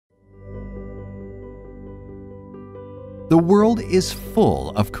The world is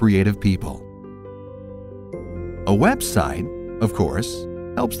full of creative people. A website, of course,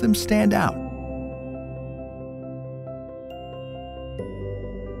 helps them stand out.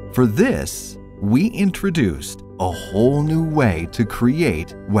 For this, we introduced a whole new way to create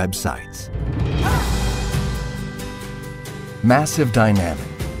websites. Massive Dynamic,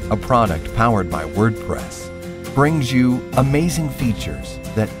 a product powered by WordPress, brings you amazing features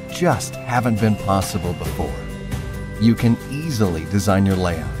that just haven't been possible before. You can easily design your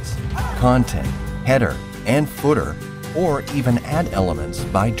layouts, content, header, and footer, or even add elements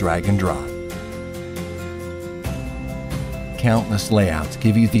by drag and drop. Countless layouts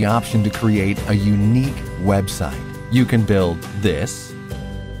give you the option to create a unique website. You can build this,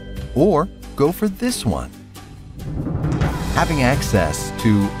 or go for this one. Having access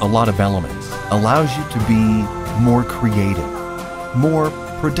to a lot of elements allows you to be more creative, more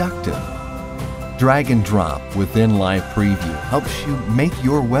productive. Drag and drop within Live Preview helps you make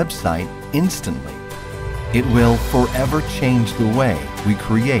your website instantly. It will forever change the way we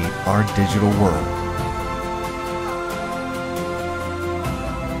create our digital world.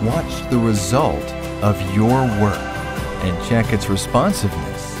 Watch the result of your work and check its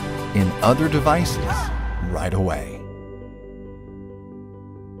responsiveness in other devices right away.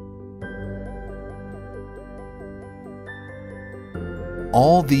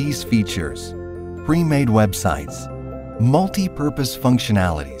 All these features, pre-made websites, multi-purpose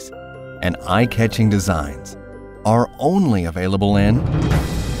functionalities, and eye-catching designs are only available in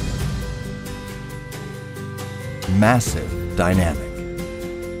Massive Dynamic.